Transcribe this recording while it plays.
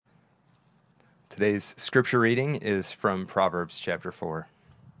Today's scripture reading is from Proverbs chapter 4.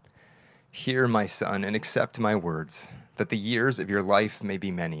 Hear, my son, and accept my words, that the years of your life may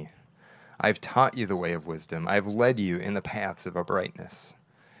be many. I have taught you the way of wisdom. I have led you in the paths of uprightness.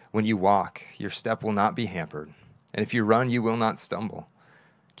 When you walk, your step will not be hampered, and if you run, you will not stumble.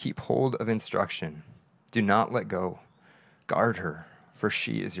 Keep hold of instruction. Do not let go. Guard her, for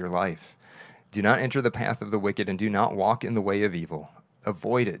she is your life. Do not enter the path of the wicked, and do not walk in the way of evil.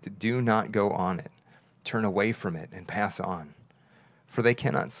 Avoid it. Do not go on it. Turn away from it and pass on. For they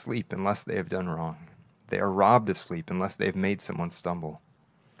cannot sleep unless they have done wrong. They are robbed of sleep unless they have made someone stumble.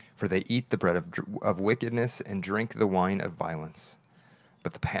 For they eat the bread of wickedness and drink the wine of violence.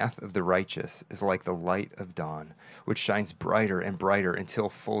 But the path of the righteous is like the light of dawn, which shines brighter and brighter until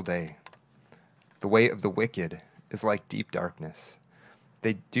full day. The way of the wicked is like deep darkness.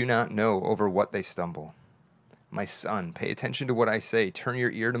 They do not know over what they stumble. My son, pay attention to what I say. Turn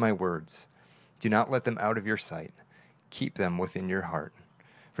your ear to my words. Do not let them out of your sight. Keep them within your heart,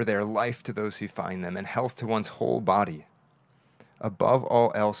 for they are life to those who find them and health to one's whole body. Above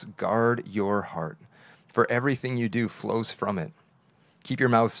all else, guard your heart, for everything you do flows from it. Keep your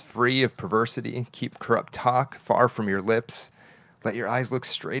mouths free of perversity. Keep corrupt talk far from your lips. Let your eyes look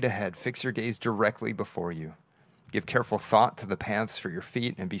straight ahead. Fix your gaze directly before you. Give careful thought to the paths for your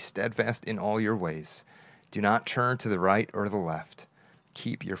feet, and be steadfast in all your ways. Do not turn to the right or the left.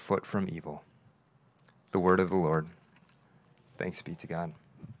 Keep your foot from evil. The word of the Lord. Thanks be to God.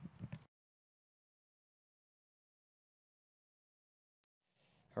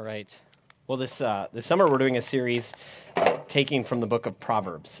 All right. Well, this summer we're doing a series taking from the book of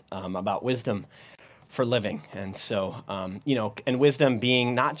Proverbs about wisdom for living. And so, and wisdom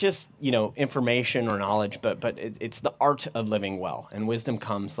being not just, information or knowledge, but it's the art of living well. And wisdom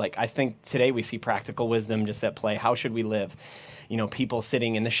comes, I think today we see practical wisdom just at play. How should we live? People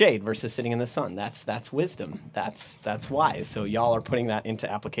sitting in the shade versus sitting in the sun. That's wisdom. That's wise. So y'all are putting that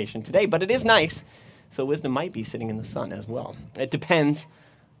into application today, but it is nice. So wisdom might be sitting in the sun as well. It depends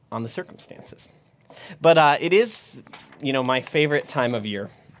on the circumstances. But it is, my favorite time of year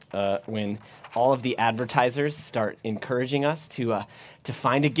when all of the advertisers start encouraging us to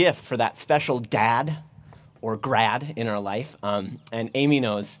find a gift for that special dad or grad in our life. And Amy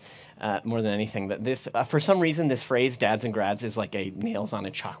knows more than anything that this, for some reason, this phrase "dads and grads" is like a nails on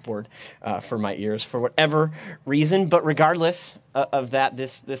a chalkboard for my ears for whatever reason. But regardless of that,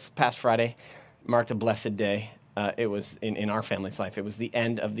 this past Friday marked a blessed day. It was in our family's life. It was the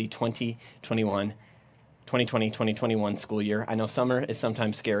end of the 2020-2021 school year. I know summer is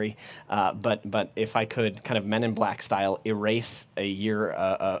sometimes scary, but if I could kind of Men in Black style erase a year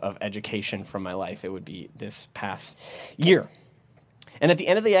of education from my life, it would be this past year. And at the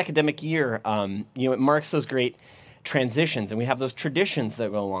end of the academic year, it marks those great transitions, and we have those traditions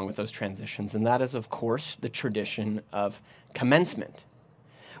that go along with those transitions, and that is, of course, the tradition of commencement,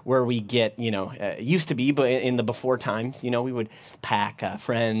 where we get, used to be, but in the before times, we would pack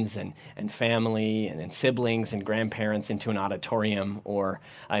friends and family and siblings and grandparents into an auditorium. Or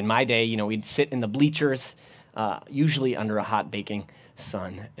in my day, we'd sit in the bleachers, usually under a hot baking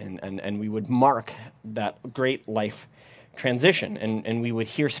sun, and we would mark that great life transition. And we would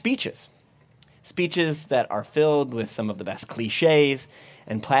hear speeches that are filled with some of the best cliches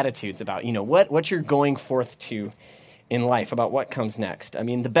and platitudes about, what you're going forth to in life, about what comes next. I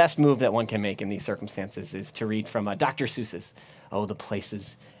mean, the best move that one can make in these circumstances is to read from Dr. Seuss's "Oh, the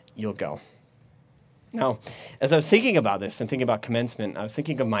Places You'll Go." Now, as I was thinking about this and thinking about commencement, I was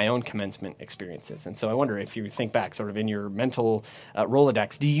thinking of my own commencement experiences. And so I wonder if you think back sort of in your mental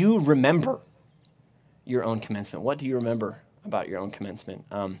Rolodex, do you remember your own commencement? What do you remember about your own commencement?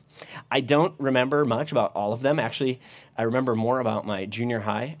 I don't remember much about all of them. Actually, I remember more about my junior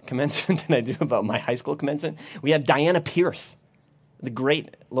high commencement than I do about my high school commencement. We had Diana Pierce, the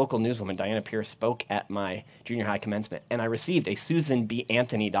great local newswoman. Diana Pierce spoke at my junior high commencement, and I received a Susan B.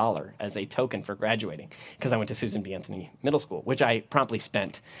 Anthony dollar as a token for graduating, because I went to Susan B. Anthony Middle School, which I promptly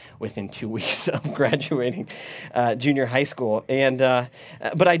spent within 2 weeks of graduating junior high school.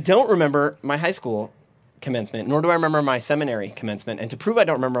 But I don't remember my high school commencement, nor do I remember my seminary commencement. And to prove I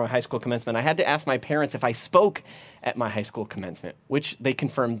don't remember my high school commencement, I had to ask my parents if I spoke at my high school commencement, which they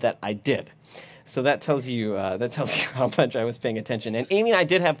confirmed that I did. So that tells you how much I was paying attention. And Amy and I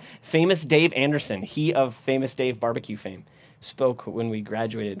did have famous Dave Anderson, he of famous Dave barbecue fame, spoke when we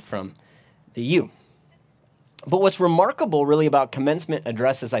graduated from the U. But what's remarkable really about commencement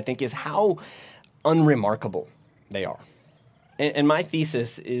addresses, I think, is how unremarkable they are. And my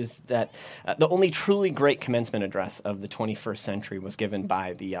thesis is that the only truly great commencement address of the 21st century was given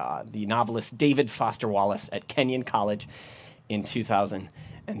by the novelist David Foster Wallace at Kenyon College in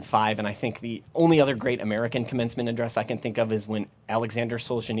 2005. And I think the only other great American commencement address I can think of is when Alexander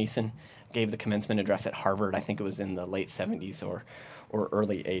Solzhenitsyn gave the commencement address at Harvard. I think it was in the late 70s or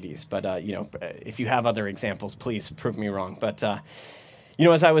early 80s. But, if you have other examples, please prove me wrong. But,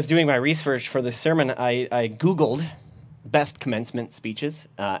 as I was doing my research for this sermon, I Googled best commencement speeches,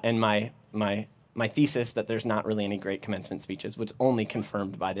 and my thesis that there's not really any great commencement speeches was only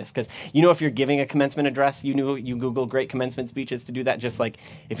confirmed by this. Because, if you're giving a commencement address, you Google great commencement speeches to do that, just like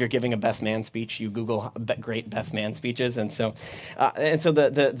if you're giving a best man speech, you Google great best man speeches. And so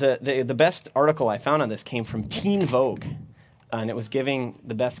the best article I found on this came from Teen Vogue. And it was giving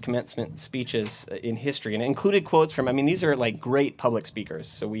the best commencement speeches in history. And it included quotes from, these are like great public speakers.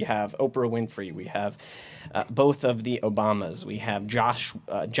 So we have Oprah Winfrey, we have both of the Obamas, we have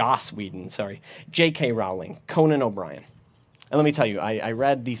Joss Whedon, J.K. Rowling, Conan O'Brien. And let me tell you, I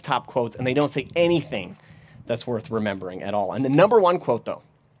read these top quotes, and they don't say anything that's worth remembering at all. And the number one quote, though,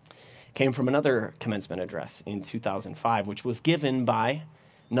 came from another commencement address in 2005, which was given by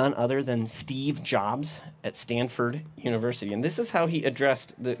none other than Steve Jobs at Stanford University. And this is how he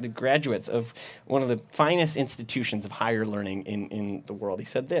addressed the graduates of one of the finest institutions of higher learning in the world. He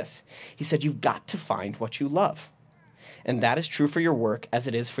said this. He said, "You've got to find what you love. And that is true for your work as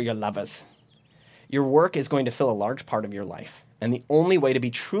it is for your lovers. Your work is going to fill a large part of your life. And the only way to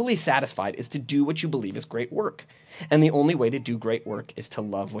be truly satisfied is to do what you believe is great work. And the only way to do great work is to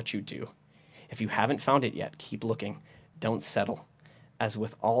love what you do. If you haven't found it yet, keep looking. Don't settle. As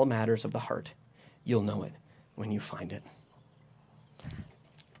with all matters of the heart, you'll know it when you find it."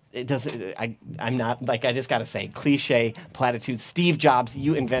 It doesn't. I'm not like I just got to say cliche platitudes. Steve Jobs,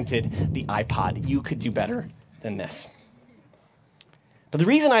 you invented the iPod. You could do better than this. But the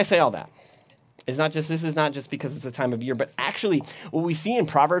reason I say all that is this is not just because it's the time of year, but actually what we see in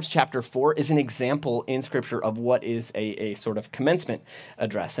Proverbs chapter 4 is an example in Scripture of what is a sort of commencement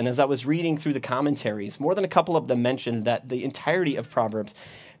address. And as I was reading through the commentaries, more than a couple of them mentioned that the entirety of Proverbs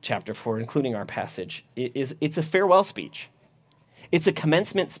chapter 4, including our passage, it's a farewell speech. It's a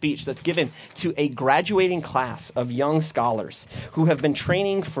commencement speech that's given to a graduating class of young scholars who have been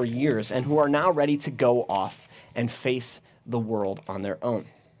training for years and who are now ready to go off and face the world on their own.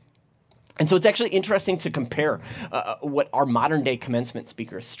 And so it's actually interesting to compare what our modern day commencement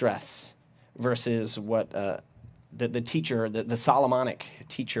speakers stress versus what the teacher, the Solomonic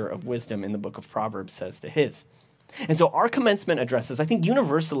teacher of wisdom in the book of Proverbs says to his. And so our commencement addresses, I think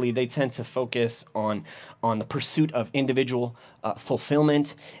universally they tend to focus on the pursuit of individual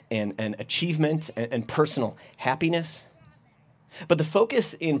fulfillment and achievement and personal happiness. But the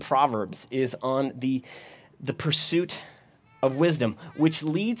focus in Proverbs is on the pursuit of wisdom, which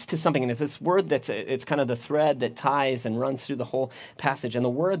leads to something. And it's this word it's kind of the thread that ties and runs through the whole passage. And the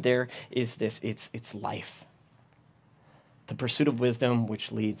word there is this, it's life. The pursuit of wisdom,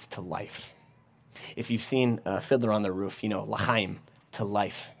 which leads to life. If you've seen Fiddler on the Roof, l'chaim, to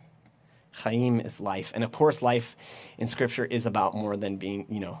life. Chaim is life. And of course, life in Scripture is about more than being,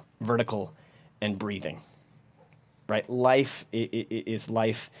 vertical and breathing. Right? Life is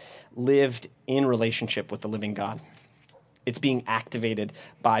life lived in relationship with the living God. It's being activated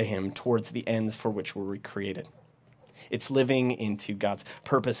by him towards the ends for which we're recreated. It's living into God's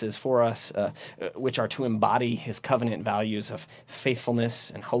purposes for us, which are to embody his covenant values of faithfulness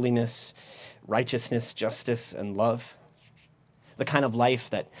and holiness, righteousness, justice, and love. The kind of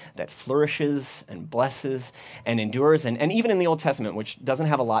life that flourishes and blesses and endures. And even in the Old Testament, which doesn't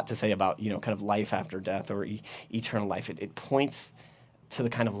have a lot to say about, kind of life after death or eternal life, it points to the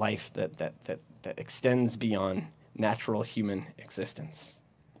kind of life that extends beyond natural human existence.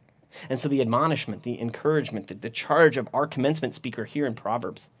 And so the admonishment, the encouragement, the charge of our commencement speaker here in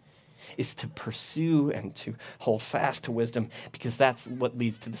Proverbs is to pursue and to hold fast to wisdom, because that's what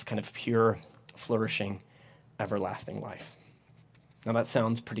leads to this kind of pure, flourishing, everlasting life. Now that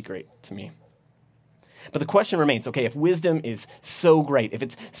sounds pretty great to me. But the question remains, okay, if wisdom is so great, if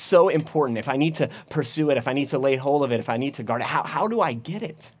it's so important, if I need to pursue it, if I need to lay hold of it, if I need to guard it, how do I get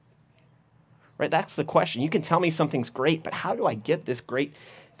it? Right? That's the question. You can tell me something's great, but how do I get this great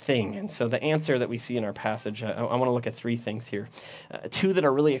thing? And so the answer that we see in our passage, I want to look at three things here. Two that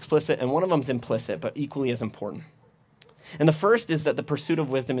are really explicit, and one of them is implicit, but equally as important. And the first is that the pursuit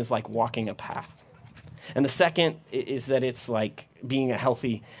of wisdom is like walking a path. And the second is that it's like being a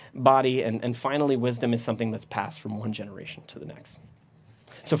healthy body. And finally, wisdom is something that's passed from one generation to the next.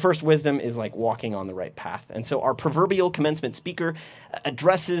 So first, wisdom is like walking on the right path. And so our proverbial commencement speaker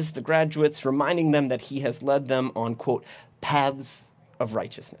addresses the graduates, reminding them that he has led them on, quote, paths of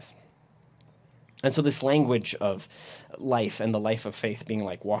righteousness. And so this language of life and the life of faith being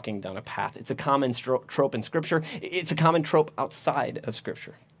like walking down a path, it's a common trope in Scripture. It's a common trope outside of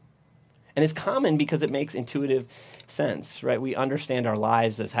Scripture. And it's common because it makes intuitive sense, right? We understand our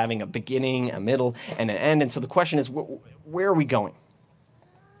lives as having a beginning, a middle, and an end. And so the question is, where are we going?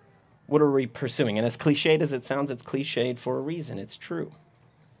 What are we pursuing? And as cliched as it sounds, it's cliched for a reason. It's true.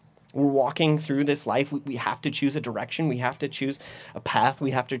 We're walking through this life. We have to choose a direction. We have to choose a path.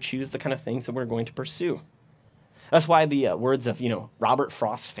 We have to choose the kind of things that we're going to pursue. That's why the words of, Robert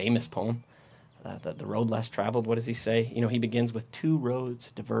Frost's famous poem, the Road Less Traveled, what does he say? He begins with 2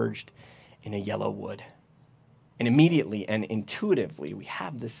 roads diverged in a yellow wood. And immediately and intuitively, we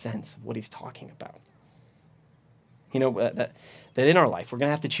have this sense of what he's talking about. That in our life, we're going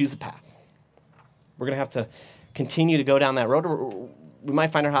to have to choose a path. We're going to have to continue to go down that road, or we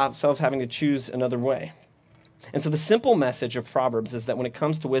might find ourselves having to choose another way. And so the simple message of Proverbs is that when it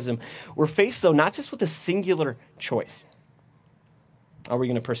comes to wisdom, we're faced, though, not just with a singular choice. Are we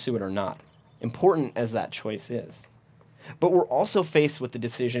going to pursue it or not? Important as that choice is. But we're also faced with the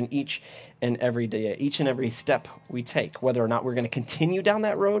decision each and every day, each and every step we take, whether or not we're going to continue down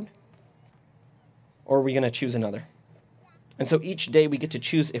that road or are we going to choose another. And so each day we get to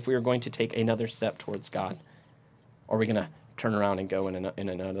choose if we are going to take another step towards God, or are we going to turn around and go in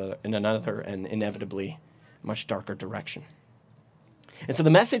another and inevitably much darker direction. And so the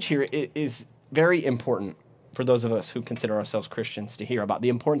message here is very important for those of us who consider ourselves Christians to hear about the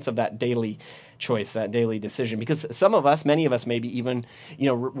importance of that daily choice, that daily decision. Because some of us, many of us maybe even,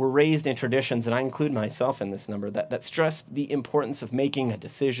 were raised in traditions, and I include myself in this number, that stress the importance of making a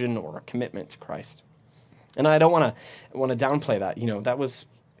decision or a commitment to Christ. And I don't want to downplay that. That was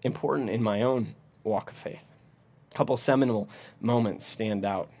important in my own walk of faith. A couple seminal moments stand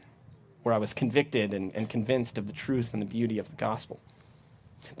out where I was convicted and convinced of the truth and the beauty of the gospel.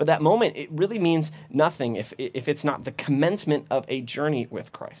 But that moment, it really means nothing if it's not the commencement of a journey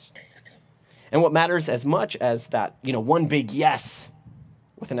with Christ. And what matters as much as that, one big yes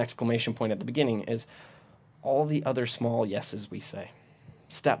with an exclamation point at the beginning is all the other small yeses we say,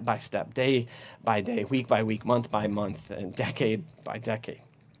 step by step, day by day, week by week, month by month, and decade by decade.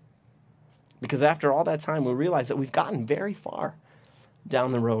 Because after all that time, we realize that we've gotten very far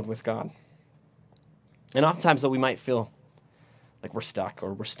down the road with God. And oftentimes, though, we might feel like we're stuck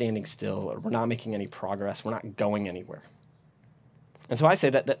or we're standing still or we're not making any progress, we're not going anywhere. And so I say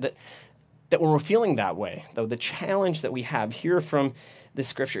that when we're feeling that way, though, the challenge that we have here from this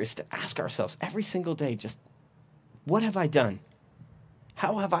scripture is to ask ourselves every single day, just what have I done?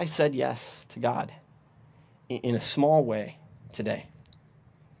 How have I said yes to God in a small way today?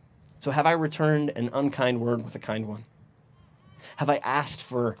 So have I returned an unkind word with a kind one? Have I asked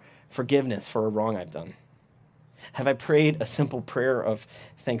for forgiveness for a wrong I've done? Have I prayed a simple prayer of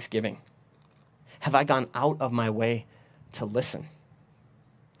thanksgiving? Have I gone out of my way to listen?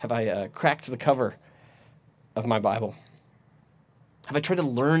 Have I cracked the cover of my Bible? Have I tried to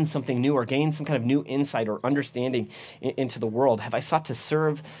learn something new or gain some kind of new insight or understanding into the world? Have I sought to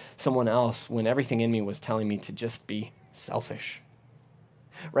serve someone else when everything in me was telling me to just be selfish?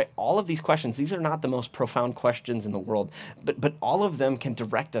 Right? All of these questions, these are not the most profound questions in the world, but all of them can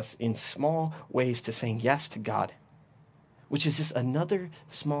direct us in small ways to saying yes to God, which is just another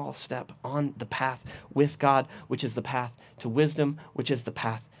small step on the path with God, which is the path to wisdom, which is the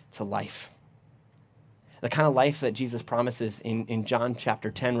path to life. The kind of life that Jesus promises in John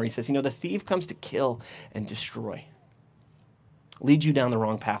chapter 10, where he says, the thief comes to kill and destroy, lead you down the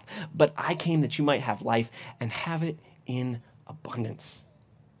wrong path. But I came that you might have life and have it in abundance.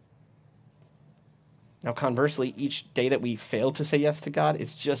 Now, conversely, each day that we fail to say yes to God,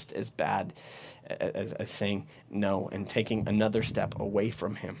 it's just as bad as saying no and taking another step away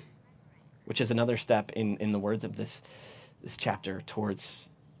from him, which is another step in the words of this chapter towards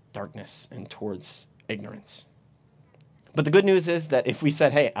darkness and towards ignorance. But the good news is that if we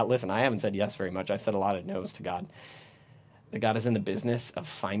said, hey, listen, I haven't said yes very much. I've said a lot of no's to God. That God is in the business of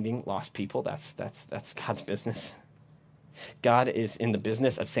finding lost people. That's God's business. God is in the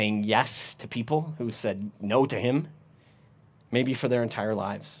business of saying yes to people who said no to him, maybe for their entire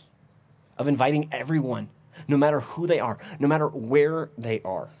lives, of inviting everyone, no matter who they are, no matter where they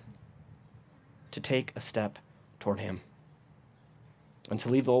are, to take a step toward him and to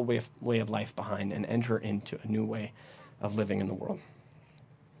leave the old way of life behind and enter into a new way of living in the world.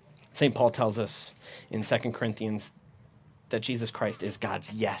 St. Paul tells us in 2 Corinthians that Jesus Christ is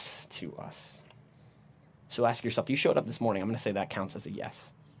God's yes to us. So ask yourself, you showed up this morning. I'm going to say that counts as a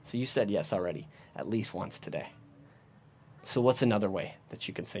yes. So you said yes already, at least once today. So what's another way that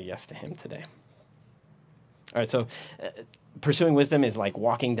you can say yes to him today? All right, so pursuing wisdom is like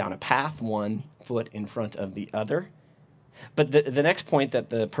walking down a path, one foot in front of the other. But the next point that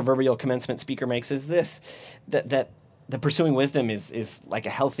the proverbial commencement speaker makes is this, that the pursuing wisdom is like a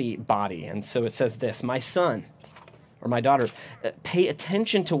healthy body. And so it says this, my son or my daughter, pay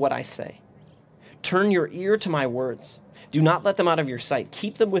attention to what I say. Turn your ear to my words. Do not let them out of your sight.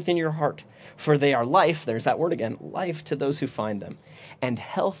 Keep them within your heart, for they are life, there's that word again, life to those who find them, and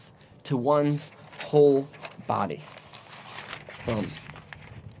health to one's whole body. I'm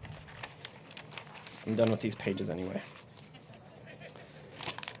done with these pages anyway.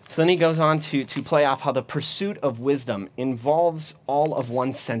 So then he goes on to play off how the pursuit of wisdom involves all of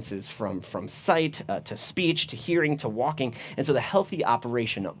one's senses, from sight to speech to hearing to walking. And so the healthy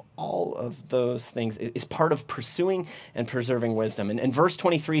operation of all of those things is part of pursuing and preserving wisdom. And verse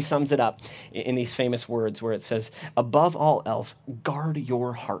 23 sums it up in these famous words where it says, above all else, guard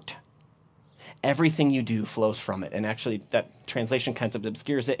your heart. Everything you do flows from it. And actually, that translation kind of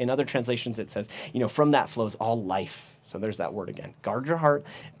obscures it. In other translations, it says, from that flows all life. So there's that word again. Guard your heart,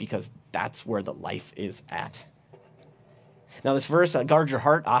 because that's where the life is at. Now, this verse, guard your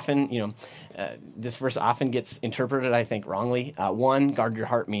heart, often, this verse often gets interpreted, I think, wrongly. One, guard your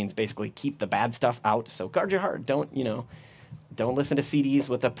heart means basically keep the bad stuff out. So guard your heart. Don't listen to CDs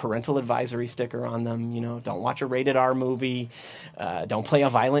with a parental advisory sticker on them. Don't watch a rated R movie. Don't play a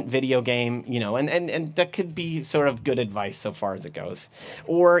violent video game. And that could be sort of good advice so far as it goes.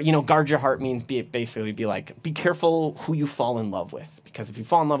 Or guard your heart means be careful who you fall in love with, because if you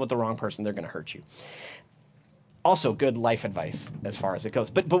fall in love with the wrong person, they're going to hurt you. Also, good life advice as far as it goes.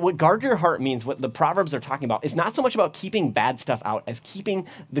 But what guard your heart means, what the Proverbs are talking about, is not so much about keeping bad stuff out as keeping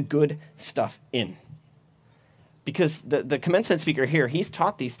the good stuff in. Because the commencement speaker here, he's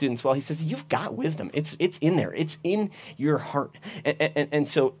taught these students well. He says, you've got wisdom. It's in there. It's in your heart. And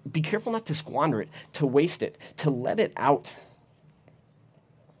so be careful not to squander it, to waste it, to let it out.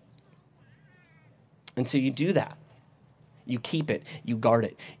 And so you do that. You keep it. You guard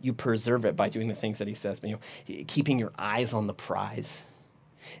it. You preserve it by doing the things that he says. Keeping your eyes on the prize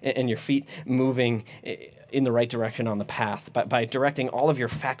and your feet moving in the right direction on the path, by directing all of your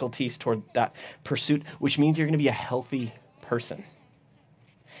faculties toward that pursuit, which means you're going to be a healthy person.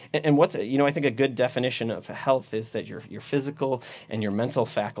 And what's, I think a good definition of health is that your physical and your mental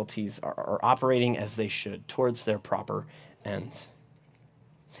faculties are operating as they should towards their proper ends.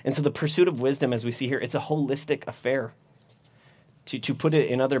 And so the pursuit of wisdom, as we see here, it's a holistic affair. To put it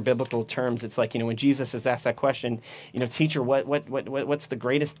in other biblical terms, it's like, when Jesus is asked that question, teacher, what's the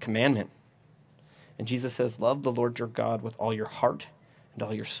greatest commandment? And Jesus says, love the Lord your God with all your heart and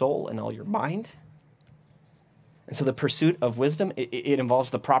all your soul and all your mind. And so the pursuit of wisdom, it involves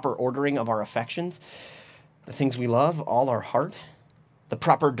the proper ordering of our affections, the things we love, all our heart, the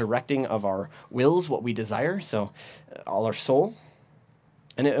proper directing of our wills, what we desire, so all our soul.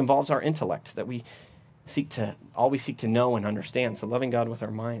 And it involves our intellect, that we seek to know and understand, so loving God with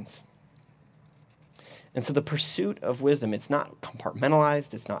our minds. And so the pursuit of wisdom, it's not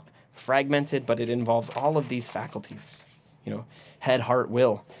compartmentalized, it's not fragmented, but it involves all of these faculties, head, heart,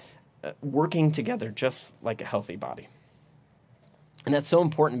 will, working together just like a healthy body. And that's so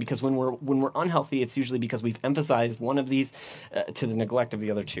important, because when we're unhealthy, it's usually because we've emphasized one of these to the neglect of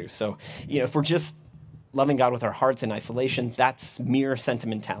the other two. So, if we're just loving God with our hearts in isolation, that's mere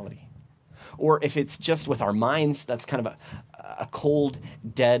sentimentality. Or if it's just with our minds, that's kind of a cold,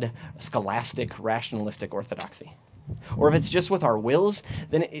 dead, scholastic, rationalistic orthodoxy. Or if it's just with our wills,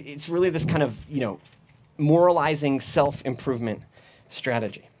 then it's really this kind of, moralizing self-improvement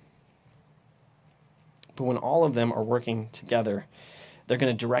strategy. But when all of them are working together, they're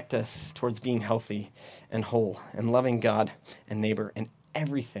going to direct us towards being healthy and whole and loving God and neighbor and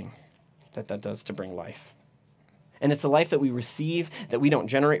everything that does to bring life. And it's a life that we receive, that we don't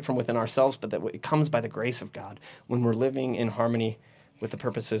generate from within ourselves, but that it comes by the grace of God when we're living in harmony with the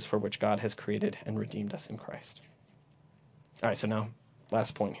purposes for which God has created and redeemed us in Christ. All right, so now,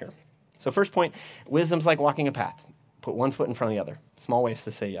 last point here. So first point, wisdom's like walking a path. Put one foot in front of the other. Small ways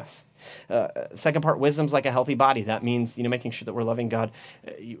to say yes. Second part, wisdom's like a healthy body. That means, making sure that we're loving God.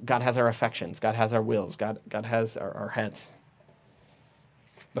 God has our affections. God has our wills. God has our heads.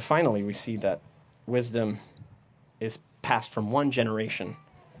 But finally, we see that wisdom is passed from one generation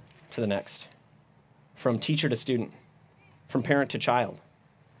to the next, from teacher to student, from parent to child,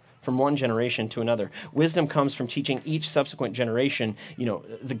 from one generation to another. Wisdom comes from teaching each subsequent generation,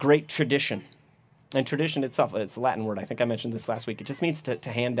 the great tradition. And tradition itself, it's a Latin word. I think I mentioned this last week. It just means to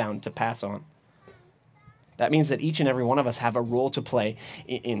hand down, to pass on. That means that each and every one of us have a role to play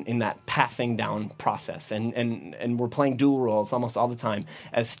in that passing down process. And we're playing dual roles almost all the time,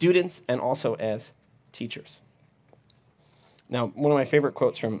 as students and also as teachers. Now, one of my favorite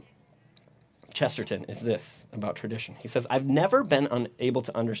quotes from Chesterton is this about tradition. He says, "I've never been unable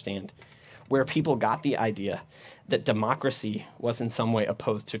to understand where people got the idea that democracy was in some way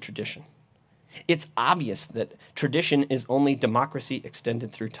opposed to tradition. It's obvious that tradition is only democracy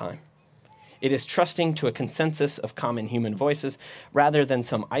extended through time. It is trusting to a consensus of common human voices rather than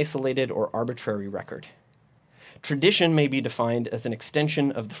some isolated or arbitrary record. Tradition may be defined as an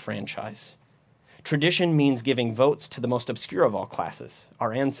extension of the franchise. Tradition means giving votes to the most obscure of all classes,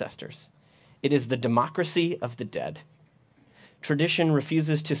 our ancestors. It is the democracy of the dead. Tradition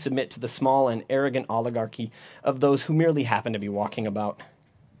refuses to submit to the small and arrogant oligarchy of those who merely happen to be walking about.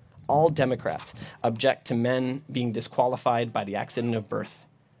 All Democrats object to men being disqualified by the accident of birth.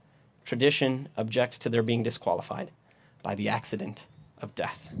 Tradition objects to their being disqualified by the accident of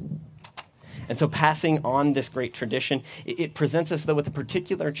death." And so passing on this great tradition, it presents us, though, with a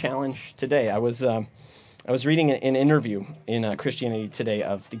particular challenge today. I was reading an interview in Christianity Today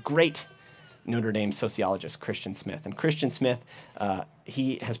of the great Notre Dame sociologist Christian Smith. And Christian Smith,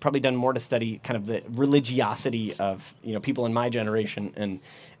 he has probably done more to study kind of the religiosity of people in my generation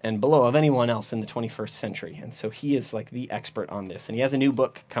and below of anyone else in the 21st century. And so he is like the expert on this. And he has a new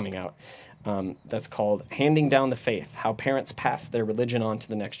book coming out that's called Handing Down the Faith: How Parents Pass Their Religion On to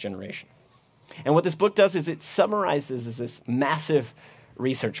the Next Generation. And what this book does is it summarizes this massive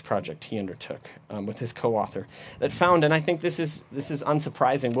research project he undertook with his co-author that found, and I think this is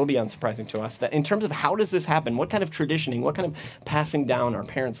unsurprising, will be unsurprising to us, that in terms of how does this happen, what kind of traditioning, what kind of passing down are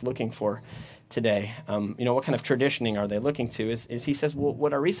parents looking for today? What kind of traditioning are they looking to? Is he says, well,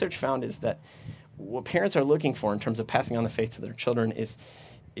 what our research found is that what parents are looking for in terms of passing on the faith to their children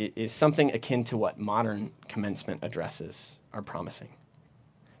is something akin to what modern commencement addresses are promising.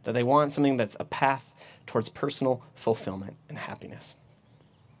 That they want something that's a path towards personal fulfillment and happiness.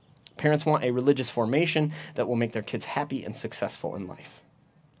 Parents want a religious formation that will make their kids happy and successful in life.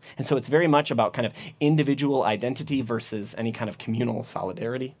 And so it's very much about kind of individual identity versus any kind of communal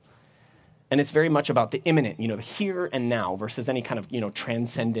solidarity. And it's very much about the imminent, the here and now versus any kind of,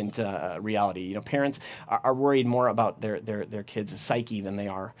 transcendent reality. Parents are worried more about their kids' psyche than they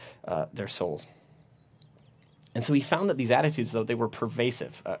are their souls. And so he found that these attitudes, though, they were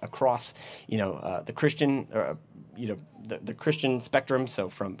pervasive across, the Christian, the Christian spectrum, so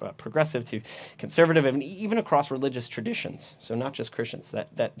from progressive to conservative, and even across religious traditions. So not just Christians.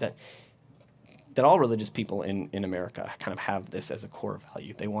 That all religious people in America kind of have this as a core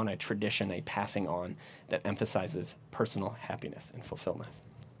value. They want a tradition, a passing on that emphasizes personal happiness and fulfillment.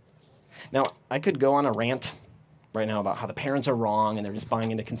 Now, I could go on a rant right now about how the parents are wrong and they're just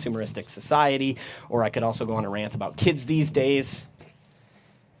buying into consumeristic society, or I could also go on a rant about kids these days,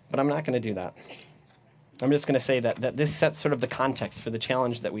 but I'm not going to do that. I'm just going to say that this sets sort of the context for the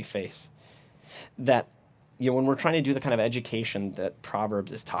challenge that we face. That when we're trying to do the kind of education that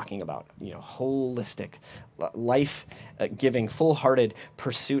Proverbs is talking about, holistic, life-giving, full-hearted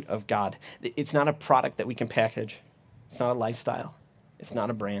pursuit of God, it's not a product that we can package. It's not a lifestyle. It's not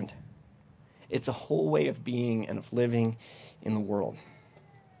a brand. It's a whole way of being and of living in the world.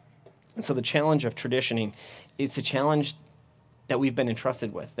 And so the challenge of traditioning, it's a challenge that we've been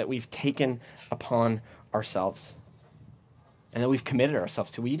entrusted with, that we've taken upon ourselves, and that we've committed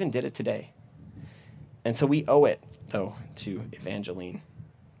ourselves to. We even did it today. And so we owe it, though, to Evangeline,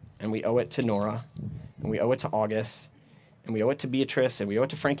 and we owe it to Nora, and we owe it to August, and we owe it to Beatrice, and we owe it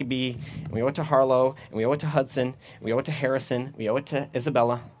to Frankie B, and we owe it to Harlow, and we owe it to Hudson, and we owe it to Harrison, we owe it to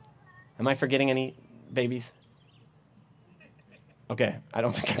Isabella. Am I forgetting any babies? Okay, I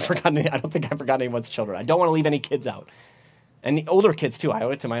don't think I forgot anyone's children. I don't want to leave any kids out. And the older kids, too. I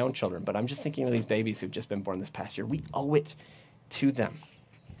owe it to my own children. But I'm just thinking of these babies who've just been born this past year. We owe it to them.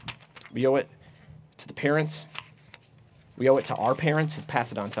 We owe it to the parents. We owe it to our parents who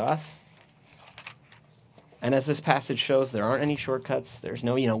pass it on to us. And as this passage shows, there aren't any shortcuts. There's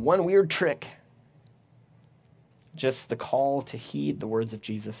no, one weird trick. Just the call to heed the words of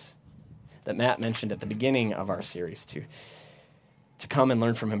Jesus that Matt mentioned at the beginning of our series, to come and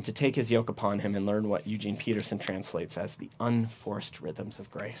learn from him, to take his yoke upon him and learn what Eugene Peterson translates as the unforced rhythms of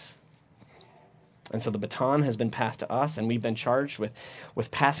grace. And so the baton has been passed to us, and we've been charged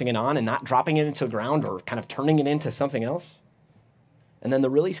with passing it on and not dropping it into the ground or kind of turning it into something else. And then the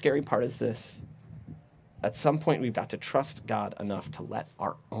really scary part is this. At some point, we've got to trust God enough to let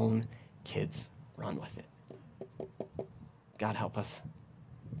our own kids run with it. God help us,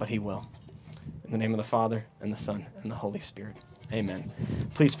 but he will. In the name of the Father, and the Son, and the Holy Spirit. Amen.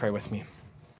 Please pray with me.